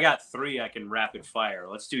 And then I got 3 I can rapid fire.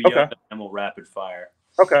 Let's do Yoda and we'll rapid fire.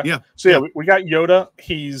 Okay. Yeah. So we got Yoda.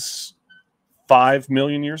 He's 5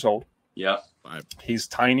 million years old. Yep. He's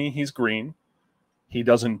tiny. He's green. He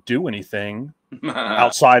doesn't do anything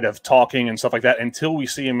outside of talking and stuff like that until we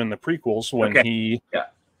see him in the prequels when he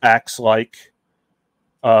acts like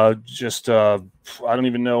I don't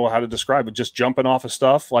even know how to describe it, just jumping off of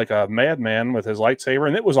stuff like a madman with his lightsaber,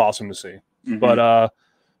 and it was awesome to see. Mm-hmm. But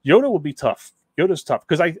Yoda will be tough. Yoda's tough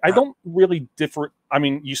because I don't really differ. I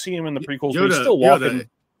mean, you see him in the prequels, but he's still walking.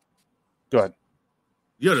 Go ahead.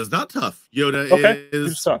 Yoda's not tough. Yoda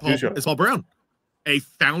is Paul Brown, a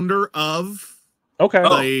founder of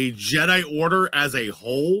the Jedi Order as a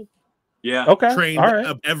whole. Yeah. Okay.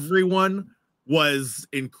 Trained everyone. Was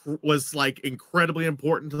like incredibly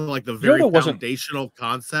important to like the very foundational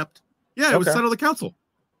concept. Yeah, it was son of the council.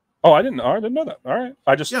 Oh, I didn't know that. All right,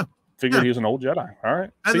 I just figured he was an old Jedi. All right.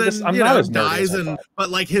 And See, then, I'm not as nerdy as I thought. but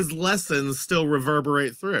like his lessons still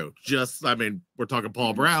reverberate through. Just, I mean, we're talking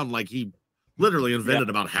Paul Brown, like he literally invented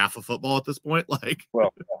about half of football at this point. Like,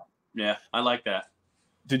 well, yeah, I like that.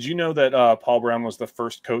 Did you know that Paul Brown was the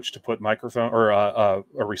first coach to put microphone or a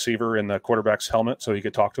receiver in the quarterback's helmet so he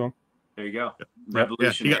could talk to him? There you go.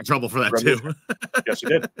 Yeah, he got in trouble for that too. Yes, he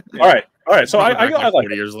did. Yeah. All right. So I like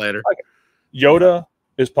 40 years later. Yoda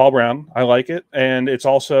is Paul Brown. I like it, and it's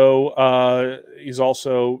also he's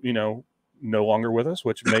also no longer with us,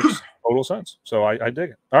 which makes total sense. So I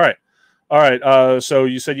dig it. All right. So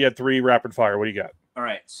you said you had 3 rapid fire. What do you got? All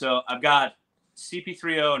right. So I've got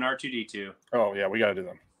CP3O and R2D2. Oh yeah, we got to do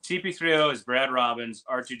them. CP3O is Brad Robbins.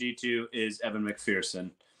 R2D2 is Evan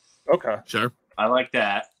McPherson. Okay, sure. I like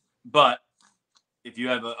that. But if you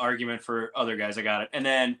have an argument for other guys, I got it. And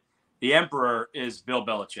then the Emperor is Bill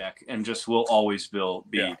Belichick, and just will always be Bill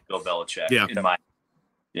Belichick.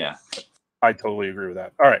 Yeah. I totally agree with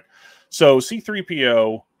that. All right. So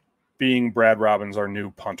C3PO being Brad Robbins, our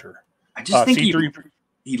new punter. I just think he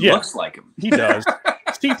looks like him. He does.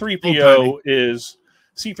 C3PO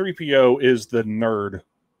is the nerd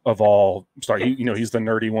of all. Sorry, he's the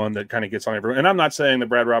nerdy one that kind of gets on everyone. And I'm not saying that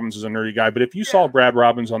Brad Robbins is a nerdy guy, but if you saw Brad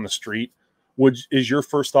Robbins on the street, is your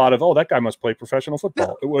first thought of, oh, that guy must play professional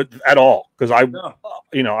football? It would at all, because I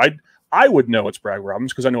would know it's Brad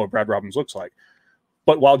Robbins because I know what Brad Robbins looks like.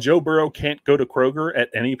 But while Joe Burrow can't go to Kroger at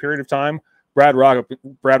any period of time, Brad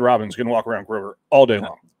Robbins can walk around Kroger all day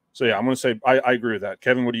long. So yeah, I'm going to say I agree with that.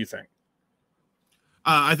 Kevin, what do you think?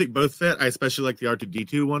 I think both fit. I especially like the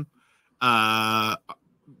R2D2 one.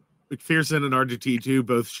 McPherson and R2D2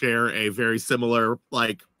 both share a very similar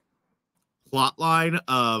plot line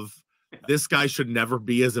of this guy should never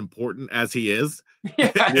be as important as he is.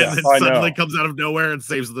 Yeah. And then suddenly comes out of nowhere and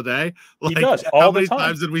saves the day. He does. How many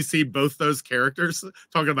times did we see both those characters,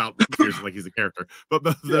 talking about McPherson like he's a character, but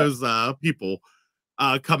both those people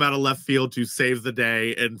come out of left field to save the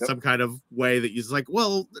day in some kind of way that you're like,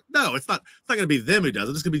 well, no, it's not going to be them who does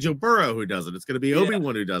it. It's going to be Joe Burrow who does it. It's going to be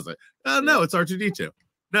Obi-Wan who does it. No, it's R2D2.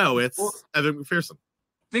 No, it's Evan McPherson.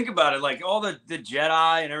 Think about it, like all the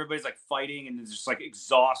Jedi and everybody's like fighting and just like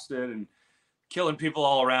exhausted and killing people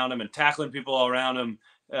all around him and tackling people all around him.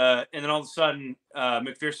 And then all of a sudden,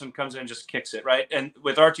 McPherson comes in and just kicks it, right? And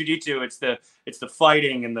with R2D2, it's the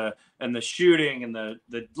fighting and the shooting and the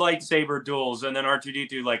lightsaber duels, and then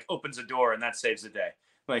R2D2 like opens a door and that saves the day.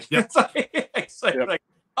 Like it's like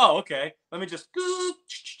oh, okay, let me just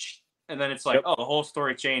and then it's like oh, the whole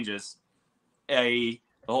story changes. The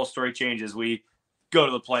whole story changes. We go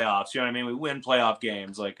to the playoffs. You know what I mean? We win playoff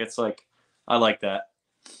games. Like it's like I like that.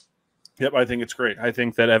 Yep, I think it's great. I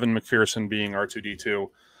think that Evan McPherson being R2D2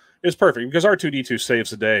 is perfect because R2D2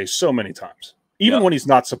 saves the day so many times. Even when he's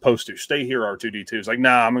not supposed to. Stay here, R2D2. It's like,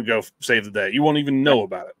 nah, I'm going to go save the day. You won't even know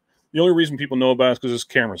about it. The only reason people know about it is because his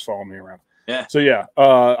camera's following me around. Yeah. So, yeah,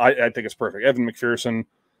 I think it's perfect. Evan McPherson,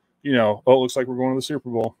 it looks like we're going to the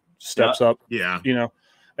Super Bowl. Steps up. Yeah.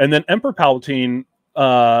 And then Emperor Palpatine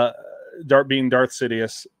being Darth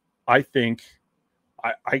Sidious, I think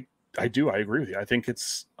I agree with you. I think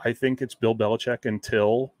it's Bill Belichick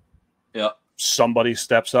until somebody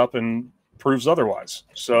steps up and proves otherwise.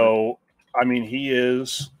 So, I mean, he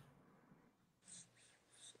is.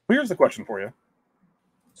 Here's the question for you: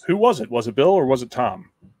 who was it? Was it Bill or was it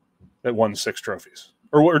Tom that won 6 trophies?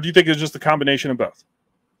 Or do you think it's just a combination of both?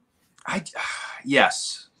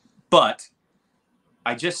 Yes, but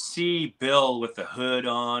I just see Bill with the hood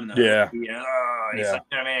on. He's like, you know what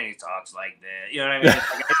I mean? He talks like that. You know what I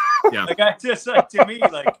mean? Like I just to me,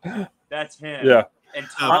 like that's him. Yeah. And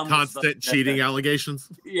Tom constant cheating allegations.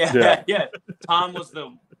 Yeah. Tom was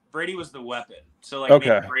Brady was the weapon. So like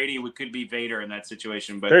maybe Brady could be Vader in that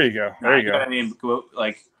situation. But there you go. There you go. I mean,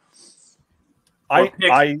 like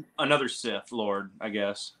another Sith Lord, I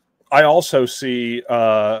guess. I also see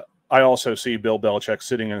Bill Belichick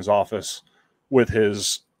sitting in his office with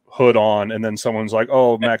his hood on, and then someone's like,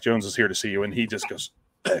 "Oh, Mac Jones is here to see you," and he just goes,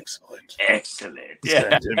 "Excellent."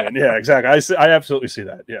 Yeah, yeah, exactly. I absolutely see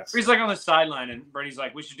that. Yes. He's like on the sideline, and Brady's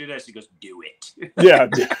like, "We should do this." He goes, "Do it." Yeah.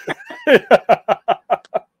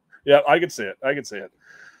 Yeah, I can see it.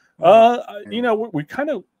 We kind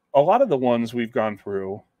of a lot of the ones we've gone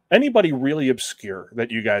through. Anybody really obscure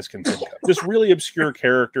that you guys can think of? Just really obscure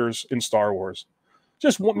characters in Star Wars.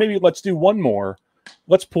 Maybe let's do one more.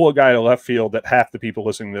 Let's pull a guy to left field that half the people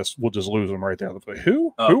listening to this will just lose them right there. Who?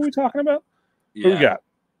 Who are we talking about? Yeah. Who we got?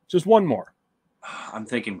 Just one more. I'm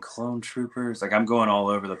thinking Clone Troopers. Like I'm going all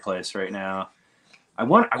over the place right now. I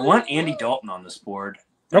want Andy Dalton on this board.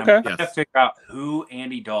 Okay. I'm trying to figure out who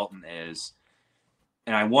Andy Dalton is,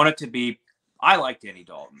 and I want it to be I liked Andy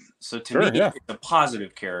Dalton. So to me, it's a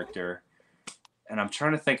positive character. And I'm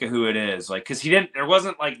trying to think of who it is. Like, because there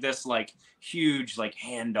wasn't like this like huge like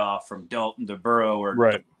handoff from Dalton to Burrow or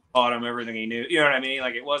taught him everything he knew. You know what I mean?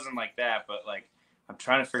 Like, it wasn't like that. But like, I'm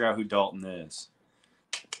trying to figure out who Dalton is.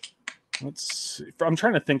 Let's see. I'm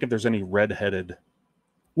trying to think if there's any redheaded.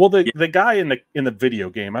 Well, the guy in the video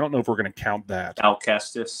game, I don't know if we're going to count that. Al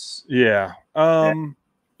Kestis. Yeah.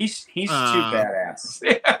 He's too badass.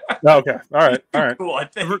 Okay. All right. Cool, I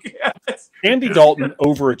think. Andy Dalton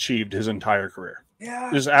overachieved his entire career.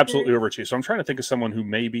 Yeah. Just absolutely overachieved. So I'm trying to think of someone who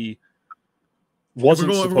maybe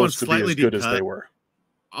wasn't supposed to be as good as they were.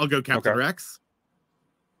 I'll go Captain Rex.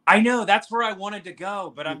 I know that's where I wanted to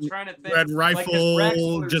go, but I'm trying to think. Red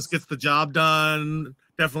Rifle just gets the job done.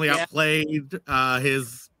 Definitely outplayed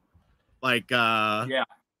his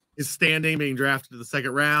his standing being drafted to the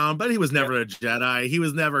second round, but he was never a Jedi. He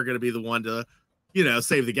was never going to be the one to,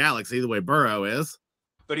 save the galaxy the way Burrow is.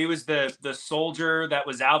 But he was the soldier that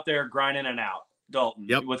was out there grinding it out, Dalton,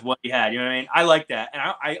 with what he had. You know what I mean? I like that, and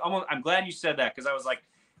I'm glad you said that because I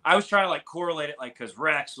was trying to like correlate it because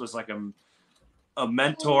Rex was like a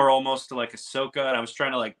mentor almost to like Ahsoka, and I was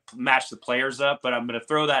trying to like match the players up, but I'm going to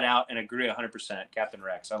throw that out and agree 100%. Captain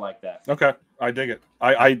Rex, I like that. Okay, I dig it.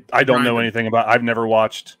 I don't know anything about. I've never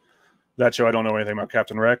watched that show. I don't know anything about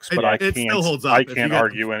Captain Rex, but it still holds up. I can't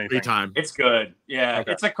argue anything. It's good. Yeah,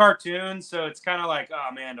 It's a cartoon, so it's kind of like,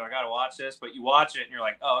 oh man, do I got to watch this? But you watch it and you're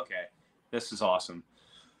like, oh okay, this is awesome.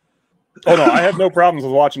 Oh no, I have no problems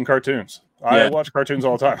with watching cartoons. I watch cartoons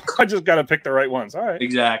all the time. I just got to pick the right ones. All right.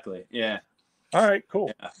 Exactly. Yeah. All right, cool.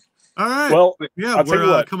 Yeah. All right. Well,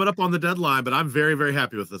 we're coming up on the deadline, but I'm very, very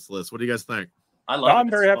happy with this list. What do you guys think? I'm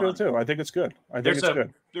very happy with it too. I think it's good. It's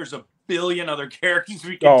good. There's a billion other characters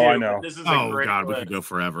we can do. I know. This is a great list. We could go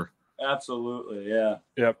forever. Absolutely, yeah.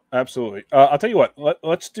 Yep, absolutely. I'll tell you what.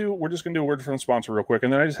 We're just going to do a word from the sponsor real quick,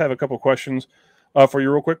 and then I just have a couple questions for you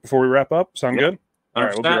real quick before we wrap up. Sound good? All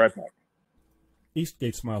right, we'll be right back.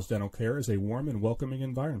 Eastgate Smiles Dental Care is a warm and welcoming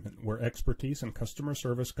environment where expertise and customer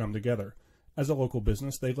service come together. As a local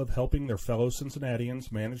business, they love helping their fellow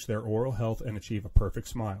Cincinnatians manage their oral health and achieve a perfect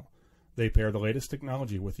smile. They pair the latest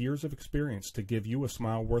technology with years of experience to give you a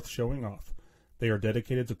smile worth showing off. They are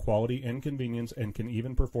dedicated to quality and convenience and can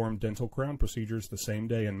even perform dental crown procedures the same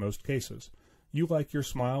day in most cases. You like your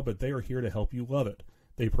smile, but they are here to help you love it.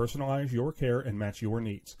 They personalize your care and match your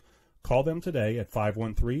needs. Call them today at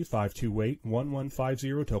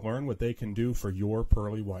 513-528-1150 to learn what they can do for your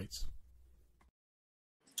pearly whites.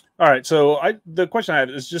 All right, so the question I had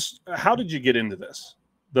is just, how did you get into this,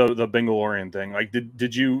 the Bengalorian thing? Like,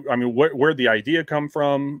 did you? I mean, where'd the idea come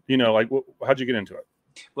from? How'd you get into it?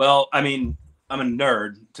 Well, I mean, I'm a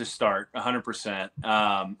nerd to start, 100%.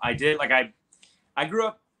 I did I grew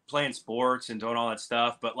up playing sports and doing all that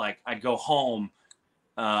stuff, but like I'd go home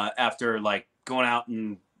after like going out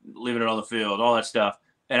and leaving it on the field, all that stuff,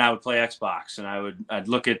 and I would play Xbox, and I'd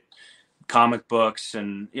look at comic books,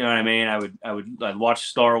 and you know what I mean. I'd watch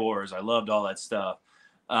Star Wars. I loved all that stuff.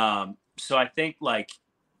 So I think like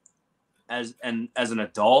as an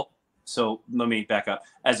adult. So let me back up.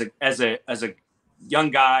 As a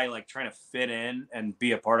young guy, like trying to fit in and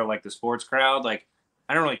be a part of like the sports crowd, like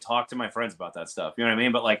I don't really talk to my friends about that stuff. You know what I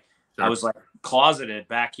mean? But like I was like closeted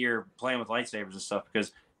back here playing with lightsabers and stuff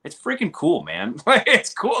because it's freaking cool, man. Like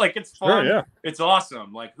it's cool. Like it's fun. Sure, yeah. It's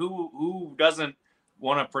awesome. Like who doesn't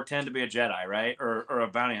want to pretend to be a Jedi, right? Or a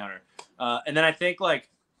bounty hunter. And then I think like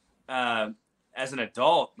as an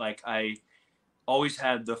adult, like I always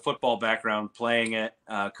had the football background, playing it,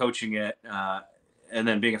 coaching it, and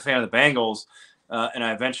then being a fan of the Bengals. And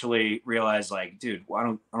I eventually realized like, dude, I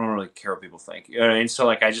don't really care what people think. You know what I mean? So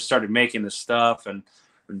like I just started making this stuff and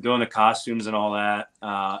doing the costumes and all that.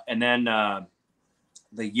 And then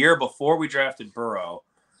the year before we drafted Burrow,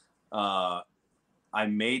 I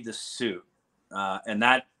made the suit. And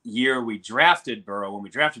that year when we drafted Burrow,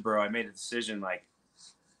 I made a decision like,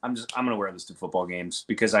 I'm going to wear this to football games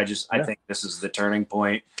because I think this is the turning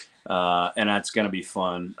point, and that's going to be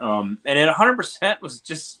fun. And it 100% was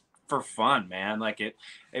just for fun, man. Like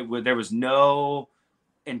there was no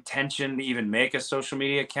intention to even make a social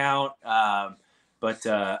media account. But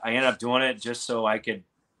I ended up doing it just so I could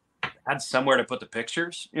have somewhere to put the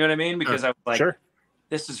pictures. You know what I mean? Because I was like,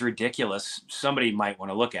 this is ridiculous. Somebody might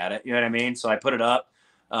want to look at it. You know what I mean? So I put it up,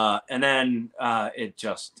 and then it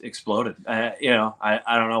just exploded. I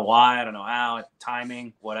don't know why. I don't know how.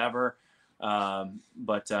 Timing, whatever.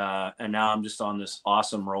 But and now I'm just on this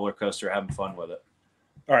awesome roller coaster, having fun with it.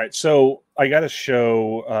 All right. So I got to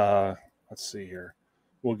show. Let's see here.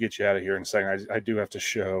 We'll get you out of here in a second. I do have to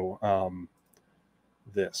show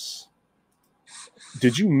this.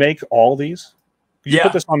 Did you make all these? You Yeah.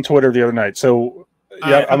 put this on Twitter the other night. So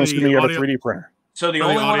yeah, I'm assuming you have a 3D printer. So the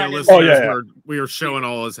only one I did. Oh yeah, we are showing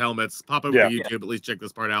all his helmets. Pop over to YouTube, at least check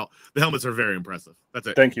this part out. The helmets are very impressive. That's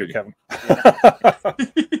it. Thank you, Kevin.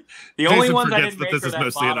 The only ones I didn't make this are is that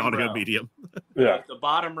mostly an bottom audio row. medium. Yeah. The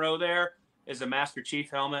bottom row there is a Master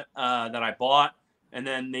Chief helmet that I bought, and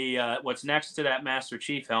then the what's next to that Master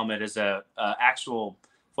Chief helmet is a actual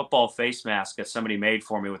football face mask that somebody made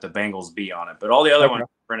for me with the Bengals B on it. But all the other ones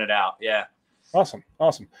printed out. Yeah. Awesome.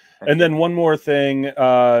 And then one more thing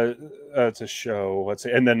to show. Let's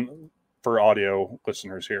see. And then for audio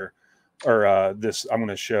listeners here, or this, I'm going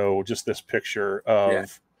to show just this picture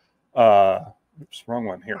of. Oops, wrong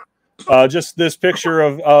one here. Just this picture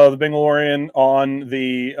of the Bengalorian on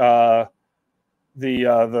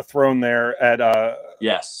the throne there at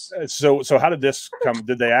yes. So how did this come?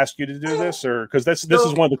 Did they ask you to do this, or because this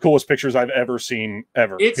is one of the coolest pictures I've ever seen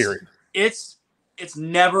ever? Period. It's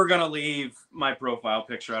never gonna leave my profile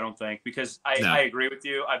picture, I don't think, because I agree with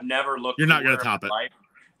you. I've never looked. You're not gonna top it. Life.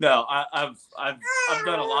 No, I've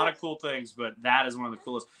done a lot of cool things, but that is one of the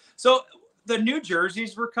coolest. So the new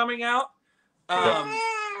jerseys were coming out,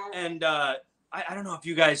 and I don't know if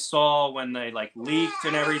you guys saw when they like leaked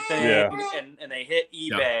and everything, and they hit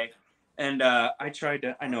eBay, and I tried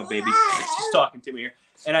to. I know, baby, she's talking to me here,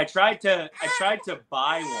 and I tried to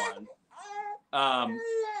buy one,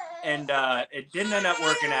 and it didn't end up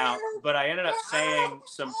working out, but I ended up saying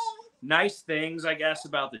some nice things, I guess,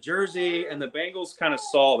 about the jersey, and the Bengals kind of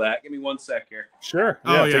saw that. Give me 1 sec here. Sure.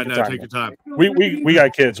 Take your time. We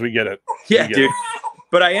got kids. We get it. Yeah, dude.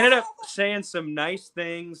 But I ended up saying some nice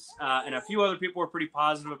things, and a few other people were pretty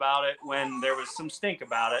positive about it when there was some stink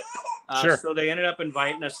about it. So they ended up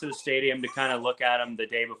inviting us to the stadium to kind of look at them the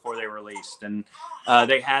day before they released, and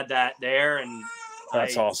they had that there, and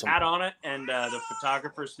that's awesome. Sat on it, and the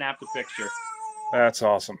photographer snapped a picture. That's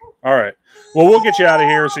awesome. All right. Well, we'll get you out of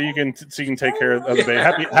here so you can take care of the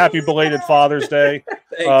baby. Happy belated Father's Day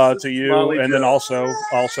to you, and then also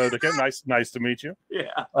to get nice to meet you.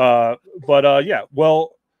 Yeah.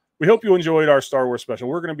 Well, we hope you enjoyed our Star Wars special.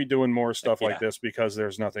 We're going to be doing more stuff like this because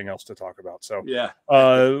there's nothing else to talk about. So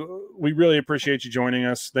we really appreciate you joining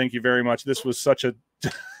us. Thank you very much. This was such a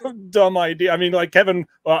dumb idea. I mean, like Kevin,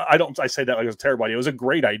 I say that like it was a terrible idea. It was a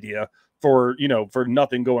great idea for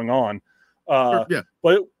nothing going on. But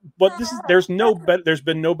there's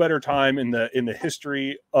been no better time in the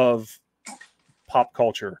history of pop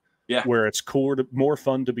culture where it's more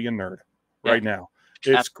fun to be a nerd right now.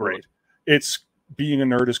 It's great. It's being a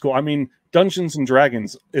nerd is cool. I mean, Dungeons and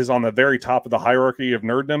Dragons is on the very top of the hierarchy of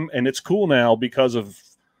nerddom, and it's cool now because of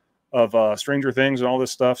Stranger Things and all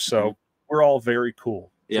this stuff. So we're all very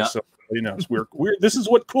cool. Yeah. So knows we're this is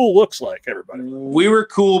what cool looks like, everybody. We were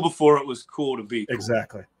cool before it was cool to be cool.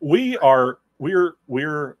 Exactly. We're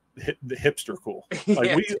the hipster cool.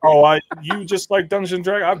 Like you just like Dungeons and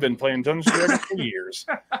Dragons. I've been playing Dungeons and Dragons for years.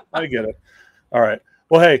 I get it. All right.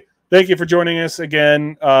 Well, hey, thank you for joining us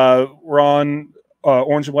again. We're on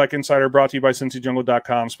Orange and Black Insider, brought to you by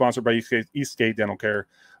CincyJungle.com, sponsored by Eastgate Dental Care.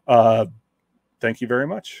 Thank you very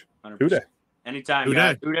much. 100%. Who day? Anytime.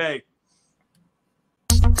 Who day.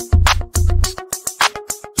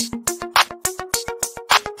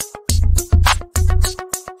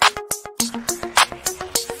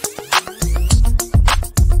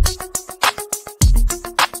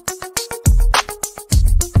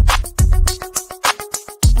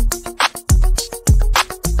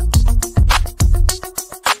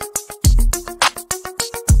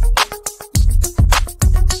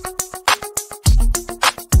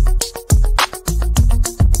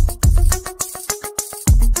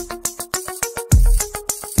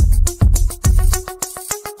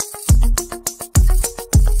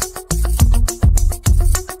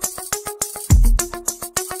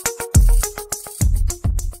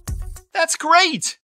 That's great!